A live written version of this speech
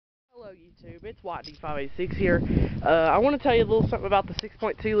Hello YouTube, it's YD586 here. I want to tell you a little something about the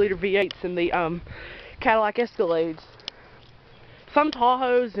 6.2 liter V8s and the Cadillac Escalades. Some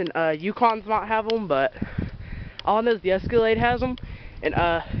Tahoes and Yukons might have them, but all I know is the Escalade has them. And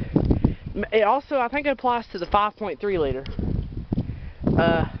it also, I think it applies to the 5.3 liter.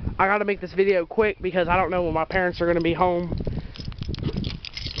 I gotta make this video quick because I don't know when my parents are gonna be home.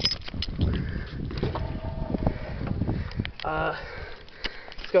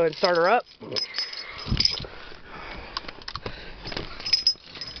 Let's go ahead and start her up.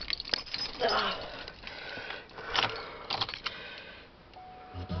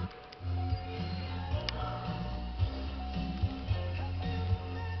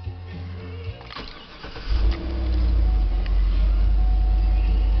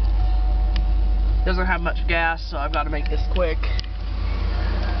 Doesn't have much gas, so I've got to make this quick.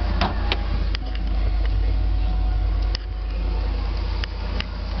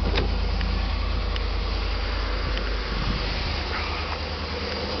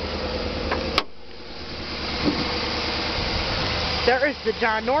 There is the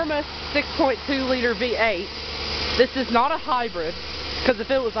ginormous 6.2 liter V8. This is not a hybrid, because if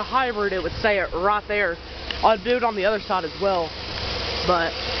it was a hybrid, it would say it right there. I'd do it on the other side as well.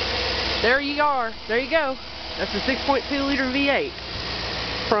 But there you are. There you go. That's the 6.2 liter V8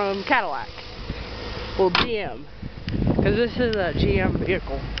 from Cadillac. Well, GM, because this is a GM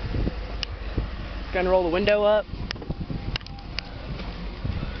vehicle. Gonna roll the window up.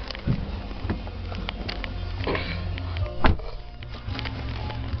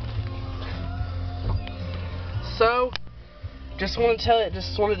 So, just wanted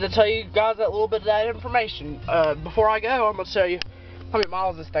to tell you guys that little bit of that information. Before I go, I'm gonna show you how many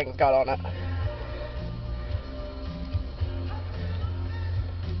miles this thing's got on it.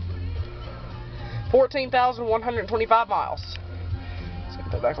 14,125 miles. Let's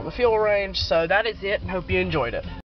get that back on the fuel range. So that is it, and hope you enjoyed it.